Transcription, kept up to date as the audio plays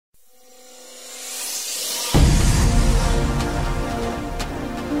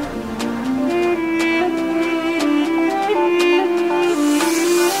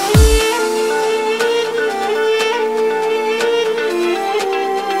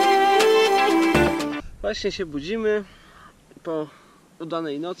Właśnie się budzimy po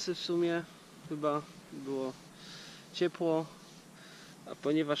udanej nocy w sumie. Chyba było ciepło, a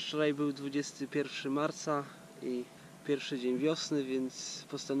ponieważ wczoraj był 21 marca i pierwszy dzień wiosny, więc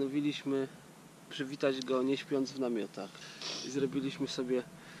postanowiliśmy przywitać go nie śpiąc w namiotach. I zrobiliśmy sobie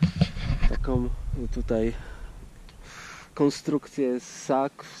taką tutaj konstrukcję z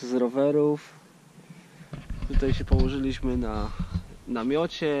sakw, z rowerów. Tutaj się położyliśmy na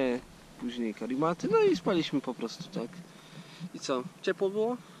namiocie, później karimaty, no i spaliśmy po prostu, tak. I co? Ciepło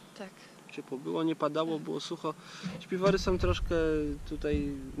było? Tak. Ciepło było, nie padało, było sucho. Śpiwory są troszkę,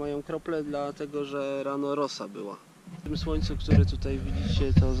 tutaj mają krople, dlatego że rano rosa była. W tym słońcu, które tutaj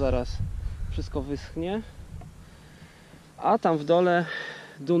widzicie, to zaraz wszystko wyschnie. A tam w dole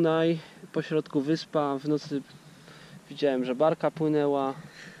Dunaj, pośrodku wyspa, w nocy widziałem, że barka płynęła.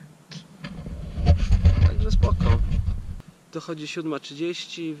 Także spoko. Dochodzi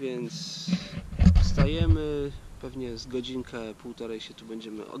 7:30, więc wstajemy. Pewnie z godzinkę, półtorej się tu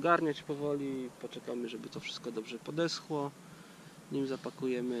będziemy ogarniać powoli. Poczekamy, żeby to wszystko dobrze podeschło. Nim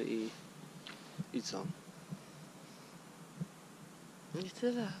zapakujemy i co? I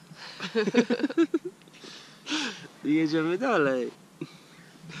tyle. I jedziemy dalej.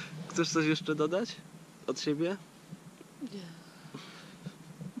 Chcesz coś jeszcze dodać od siebie? Nie.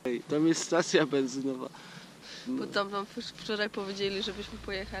 Ej, tam jest stacja benzynowa. Bo tam nam wczoraj powiedzieli, żebyśmy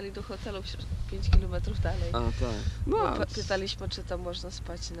pojechali do hotelu 5 km dalej. A tak. No, pytaliśmy, czy tam można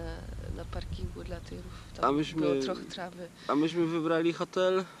spać na parkingu dla tyrów. Tam a myśmy, było trochę trawy. A myśmy wybrali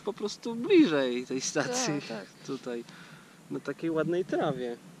hotel po prostu bliżej tej stacji. Tak. Tutaj, na takiej ładnej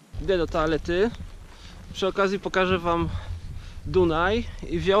trawie. Idę do toalety. Przy okazji pokażę wam Dunaj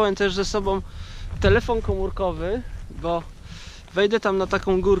i wziąłem też ze sobą telefon komórkowy, bo wejdę tam na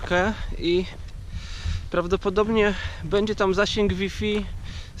taką górkę i prawdopodobnie będzie tam zasięg Wi-Fi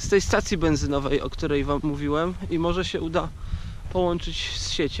z tej stacji benzynowej, o której wam mówiłem, i może się uda połączyć z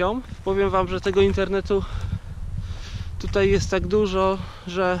siecią. Powiem wam, że tego internetu tutaj jest tak dużo,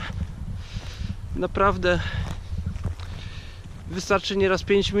 że naprawdę wystarczy nieraz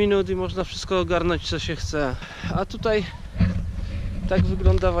 5 minut i można wszystko ogarnąć, co się chce. A tutaj tak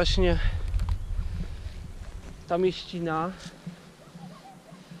wygląda właśnie ta mieścina.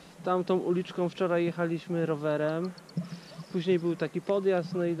 Tamtą uliczką wczoraj jechaliśmy rowerem. Później był taki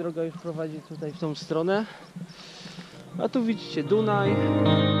podjazd, no i droga już prowadzi tutaj w tą stronę. A tu widzicie Dunaj.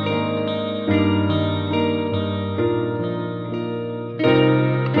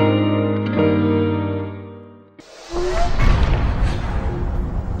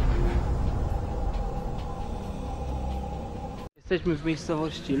 Jesteśmy w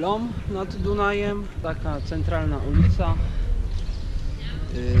miejscowości Lom nad Dunajem. Taka centralna ulica.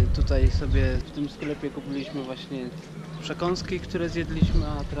 Tutaj sobie w tym sklepie kupiliśmy właśnie przekąski, które zjedliśmy,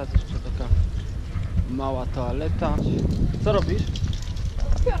 a teraz jeszcze taka mała toaleta. Co robisz?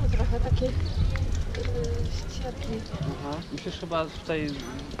 Biorę trochę takie ścierki. Aha. Musisz chyba tutaj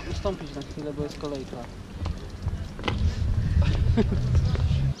ustąpić na chwilę, bo jest kolejka.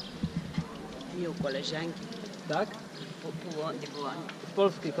 Miał koleżanki. Tak? Byłam. Z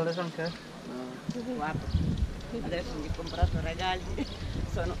polskiej koleżankę? Guarda. Adesso mi comprato regali.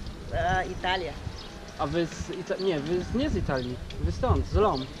 Sono Italia. A wy nie, wy nie z Italii. Wy stąd, z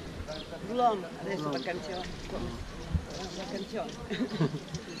Lom. Lom. Adesso vacanzione. Vacanzione.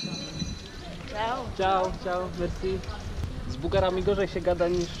 Ciao. Ciao, ciao, merci. Z Bułgarami gorzej się gada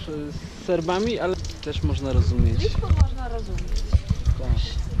niż z Serbami, ale też można rozumieć. Blisko można rozumieć.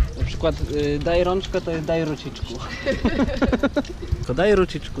 Tak. Na przykład daj rączkę, to jest daj ruciczku. To daj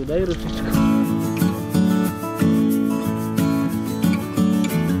ruciczku, daj ruciczku.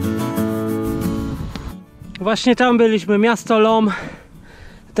 Właśnie tam byliśmy, miasto Lom.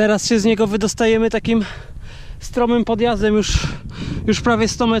 Teraz się z niego wydostajemy takim stromym podjazdem, już prawie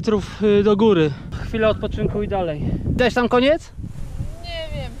 100 metrów do góry. Chwilę odpoczynku i dalej. Dać tam koniec? Nie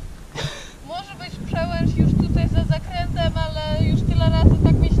wiem. Może być przełęcz już tutaj za zakrętem, ale już tyle razy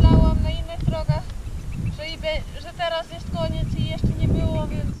tak myślałam na innych drogach, że teraz jest koniec i jeszcze nie było,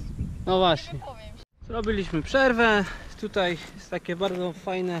 więc No właśnie. nie powiem. Zrobiliśmy przerwę. Tutaj jest takie bardzo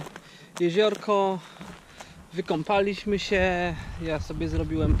fajne jeziorko. Wykąpaliśmy się. Ja sobie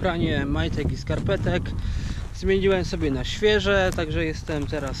zrobiłem pranie majtek i skarpetek. Zmieniłem sobie na świeże, także jestem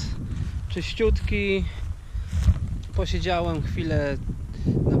teraz czyściutki. Posiedziałem chwilę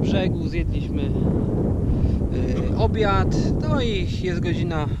na brzegu, zjedliśmy obiad. No i jest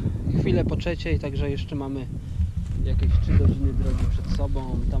godzina chwilę po 3:00, także jeszcze mamy jakieś 3 godziny drogi przed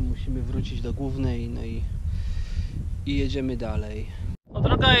sobą. Tam musimy wrócić do głównej, no i jedziemy dalej. No,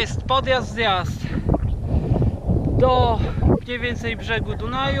 droga jest podjazd, zjazd do mniej więcej brzegu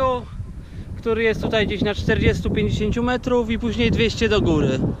Dunaju, który jest tutaj gdzieś na 40-50 metrów i później 200 do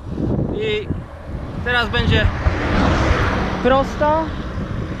góry. I teraz będzie prosta.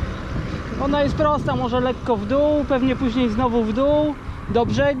 Ona jest prosta, może lekko w dół, pewnie później znowu w dół, do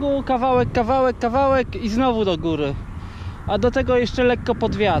brzegu, kawałek, kawałek, kawałek i znowu do góry. A do tego jeszcze lekko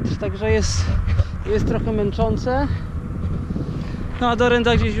pod wiatr, także jest trochę męczące. No a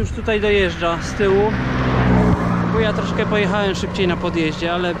Dorenda gdzieś już tutaj dojeżdża z tyłu, bo ja troszkę pojechałem szybciej na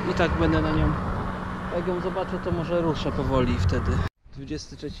podjeździe, ale i tak będę na nią. Jak ją zobaczę, to może ruszę powoli wtedy.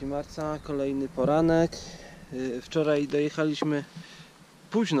 23 marca, kolejny poranek. Wczoraj dojechaliśmy,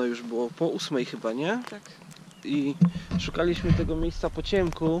 późno już było, po 8 chyba, nie? Tak. I szukaliśmy tego miejsca po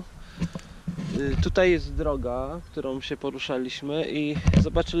ciemku. Tutaj jest droga, którą się poruszaliśmy i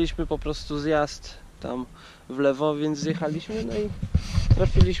zobaczyliśmy po prostu zjazd tam w lewo, więc zjechaliśmy, no i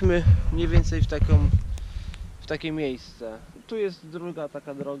trafiliśmy mniej więcej w takie miejsce. Tu jest druga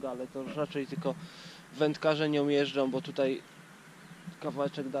taka droga, ale to już raczej tylko wędkarze nią jeżdżą, bo tutaj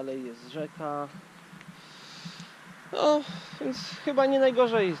kawałeczek dalej jest rzeka. No, więc chyba nie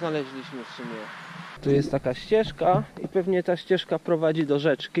najgorzej znaleźliśmy w sumie. Tu jest taka ścieżka i pewnie ta ścieżka prowadzi do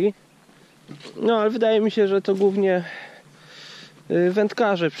rzeczki. No, ale wydaje mi się, że to głównie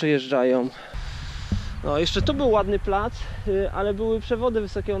wędkarze przejeżdżają. No, jeszcze tu był ładny plac, ale były przewody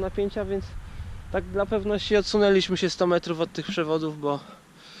wysokiego napięcia, więc tak dla pewności odsunęliśmy się 100 metrów od tych przewodów, bo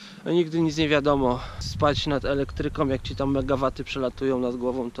nigdy nic nie wiadomo. Spać nad elektryką, jak ci tam megawaty przelatują nad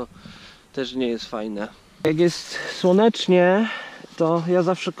głową, to też nie jest fajne. Jak jest słonecznie, to ja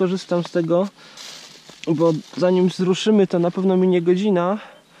zawsze korzystam z tego, bo zanim zruszymy, to na pewno minie godzina,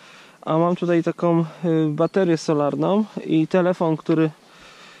 a mam tutaj taką baterię solarną i telefon, który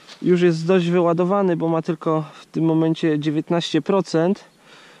już jest dość wyładowany, bo ma tylko w tym momencie 19%,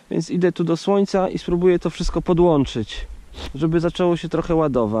 więc idę tu do słońca i spróbuję to wszystko podłączyć, żeby zaczęło się trochę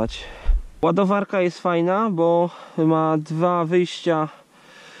ładować. Ładowarka jest fajna, bo ma 2 wyjścia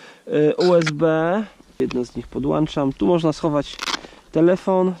USB. Jedno z nich podłączam. Tu można schować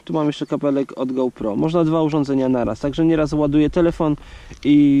telefon, tu mam jeszcze kabelek od GoPro. Można 2 urządzenia naraz, także nieraz ładuję telefon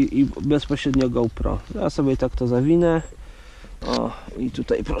i bezpośrednio GoPro. Ja sobie tak to zawinę. O, i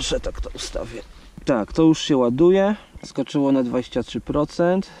tutaj proszę, tak to ustawię. Tak, to już się ładuje. Skoczyło na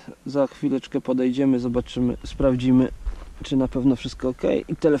 23%. Za chwileczkę podejdziemy, zobaczymy, sprawdzimy, czy na pewno wszystko ok.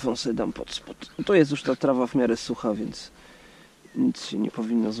 I telefon sobie dam pod spód. To jest już ta trawa w miarę sucha, więc nic się nie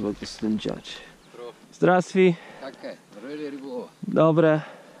powinno złego z tym dziać. Здравствуй. Dobre.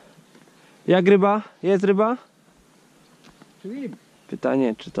 Jak ryba? Jest ryba?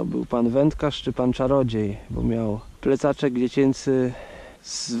 Pytanie, czy to był pan wędkarz, czy pan czarodziej, bo miał plecaczek dziecięcy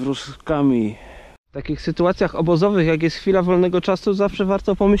z wróżkami. W takich sytuacjach obozowych, jak jest chwila wolnego czasu, zawsze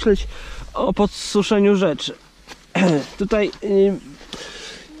warto pomyśleć o podsuszeniu rzeczy. Tutaj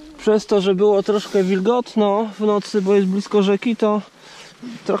przez to, że było troszkę wilgotno w nocy, bo jest blisko rzeki, to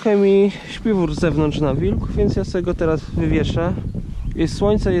trochę mi śpiwór z zewnątrz nawilgł, więc ja sobie go teraz wywieszę. Jest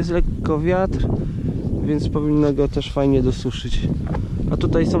słońce, jest lekko wiatr, więc powinno go też fajnie dosuszyć. A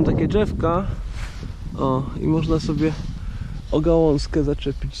tutaj są takie drzewka, o, i można sobie o gałązkę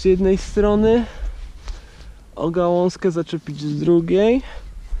zaczepić z jednej strony, o gałązkę zaczepić z drugiej.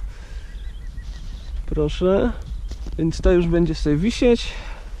 Proszę. Więc to już będzie sobie wisieć,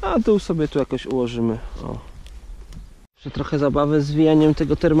 a tu sobie tu jakoś ułożymy. O. Jeszcze trochę zabawy z zwijaniem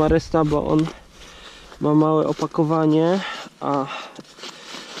tego termaresta, bo on ma małe opakowanie, a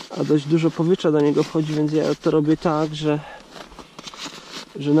dość dużo powietrza do niego wchodzi, więc ja to robię tak, że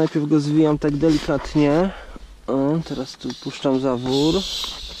najpierw go zwijam tak delikatnie. O, teraz tu puszczam zawór,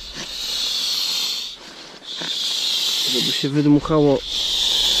 żeby się wydmuchało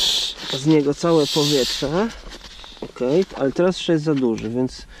z niego całe powietrze. Ok, ale teraz jeszcze jest za duży,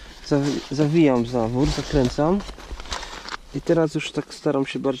 więc zawijam zawór, zakręcam i teraz już tak staram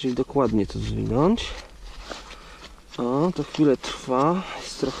się bardziej dokładnie to zwinąć. O, to chwilę trwa,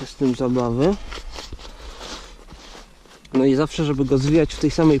 jest trochę z tym zabawy. No i zawsze, żeby go zwijać w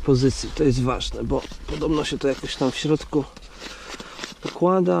tej samej pozycji, to jest ważne, bo podobno się to jakoś tam w środku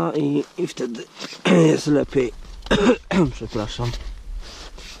układa i wtedy jest lepiej. Przepraszam.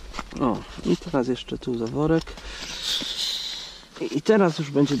 O, i teraz jeszcze tu zaworek. I teraz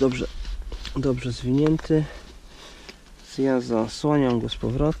już będzie dobrze zwinięty. Ja zasłaniam go z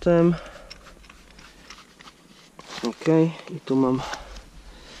powrotem. Ok, i tu mam,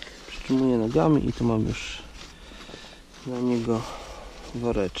 przytrzymuję nogami i tu mam już na niego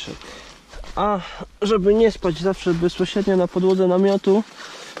woreczek. A żeby nie spać zawsze bezpośrednio na podłodze namiotu,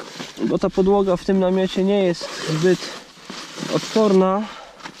 bo ta podłoga w tym namiocie nie jest zbyt odporna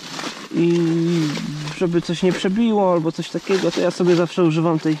i żeby coś nie przebiło albo coś takiego, to ja sobie zawsze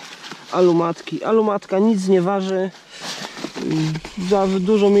używam tej alumatki. Alumatka nic nie waży. Za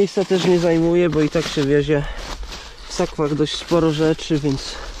dużo miejsca też nie zajmuje, bo i tak się wiezie w sakwach dość sporo rzeczy,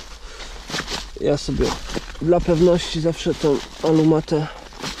 więc ja sobie dla pewności zawsze tą alumatę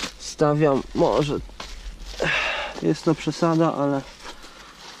stawiam. Może jest to przesada, ale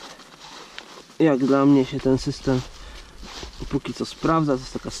jak dla mnie się ten system póki co sprawdza. To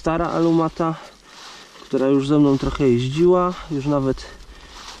jest taka stara alumata, która już ze mną trochę jeździła. Już nawet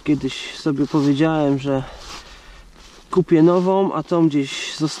kiedyś sobie powiedziałem, że kupię nową, a tą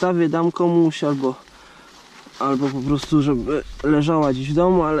gdzieś zostawię, dam komuś, albo po prostu żeby leżała gdzieś w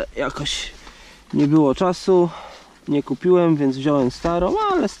domu, ale jakoś nie było czasu, nie kupiłem, więc wziąłem starą,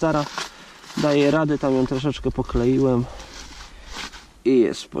 ale stara daje radę, tam ją troszeczkę pokleiłem i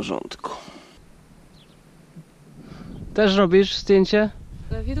jest w porządku. Też robisz zdjęcie?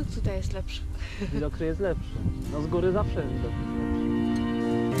 Ale widok tutaj jest lepszy. Widok tu jest lepszy. No z góry zawsze widok jest lepszy.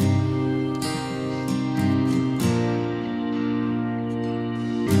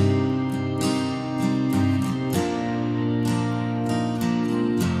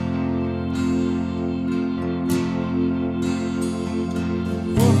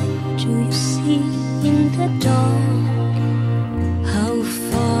 Do you see in the dark? How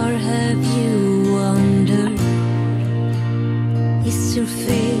far have you wandered? Is your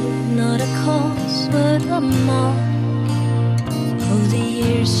fear not a cause but a mark of the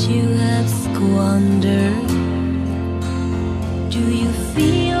years you have squandered? Do you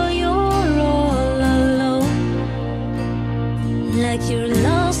feel you're all alone, like you're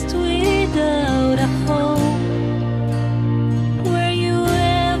lost without a home?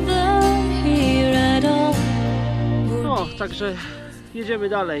 No, także jedziemy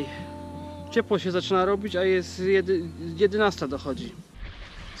dalej. Ciepło się zaczyna robić, a jest 11 dochodzi.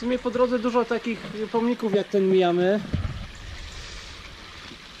 W sumie po drodze dużo takich pomników jak ten mijamy.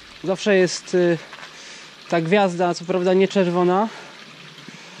 Zawsze jest ta gwiazda, co prawda nie czerwona.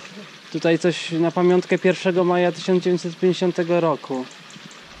 Tutaj coś na pamiątkę 1 maja 1950 roku.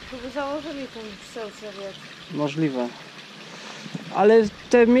 Żeby założyli ten cel sowiecki. Możliwe. Ale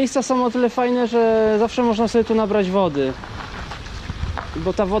te miejsca są o tyle fajne, że zawsze można sobie tu nabrać wody.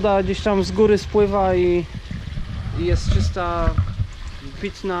 Bo ta woda gdzieś tam z góry spływa i jest czysta,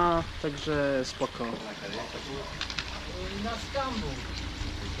 pitna, także spoko. Na Stambuł.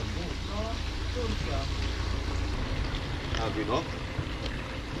 No, Turcja. A wino?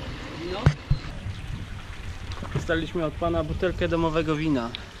 Wino? Dostaliśmy od pana butelkę domowego wina.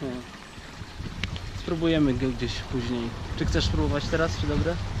 No. Spróbujemy go gdzieś później. Czy chcesz spróbować teraz, czy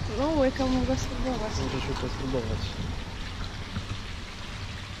dobre? No, łyka mogę spróbować. Możesz łyka spróbować.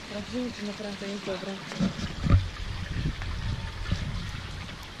 Sprawdzimy, czy naprawdę jest dobre.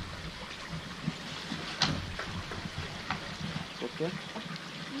 Słodkie?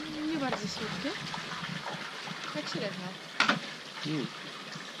 Nie bardzo słodkie. Tak średnio.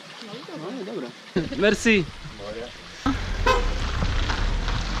 No i dobre. No i dobra. Merci.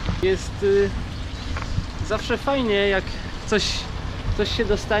 Jest zawsze fajnie, jak coś się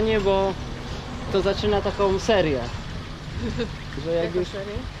dostanie, bo to zaczyna taką serię. Że jak już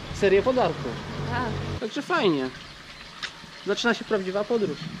serię podarków. Tak. Także fajnie. Zaczyna się prawdziwa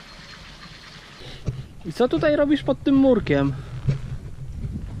podróż. I co tutaj robisz pod tym murkiem?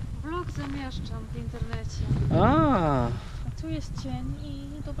 Vlog zamieszczam w internecie. A, A tu jest cień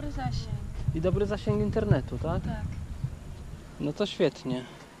i dobry zasięg. i dobry zasięg internetu, tak? Tak. No to świetnie.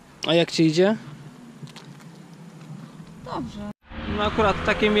 A jak ci idzie? Dobrze. No akurat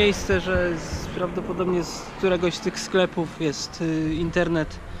takie miejsce, że prawdopodobnie z któregoś z tych sklepów jest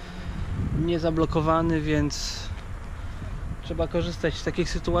internet niezablokowany, więc trzeba korzystać z takich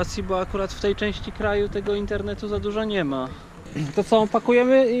sytuacji, bo akurat w tej części kraju tego internetu za dużo nie ma. To co,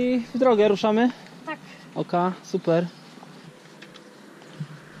 pakujemy i w drogę ruszamy? Tak. Oka, super.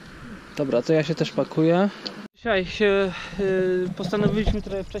 Dobra, to ja się też pakuję. Dzisiaj się postanowiliśmy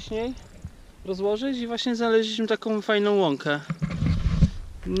trochę wcześniej rozłożyć i właśnie znaleźliśmy taką fajną łąkę.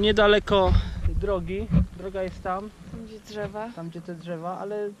 Niedaleko drogi. Droga jest tam. Tam gdzie drzewa. Tam gdzie te drzewa,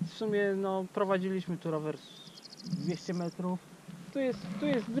 ale w sumie no, prowadziliśmy tu rower 200 metrów. Tu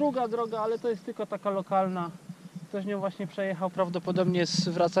jest druga droga, ale to jest tylko taka lokalna. Ktoś nią właśnie przejechał prawdopodobnie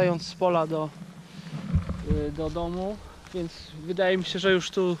wracając z pola do domu, więc wydaje mi się, że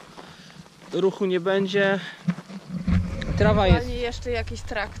już tu ruchu nie będzie. Trawa jest. Ani jeszcze jakiś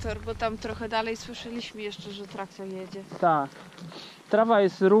traktor, bo tam trochę dalej słyszeliśmy jeszcze, że traktor jedzie. Tak. Trawa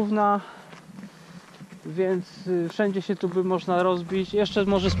jest równa, więc wszędzie się tu by można rozbić. Jeszcze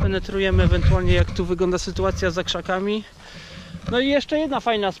może spenetrujemy ewentualnie, jak tu wygląda sytuacja za krzakami. No i jeszcze jedna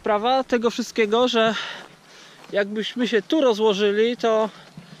fajna sprawa tego wszystkiego, że jakbyśmy się tu rozłożyli, to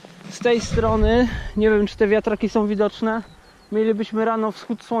z tej strony, nie wiem czy te wiatraki są widoczne, mielibyśmy rano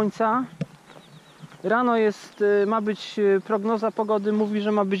wschód słońca. Rano ma być prognoza pogody, mówi,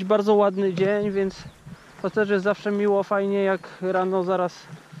 że ma być bardzo ładny dzień, więc to też jest zawsze miło, fajnie jak rano zaraz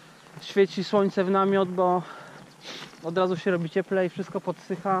świeci słońce w namiot, bo od razu się robi cieplej, wszystko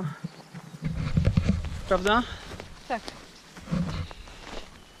podsycha. Prawda? Tak.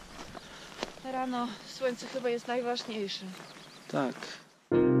 Rano słońce chyba jest najważniejsze. Tak.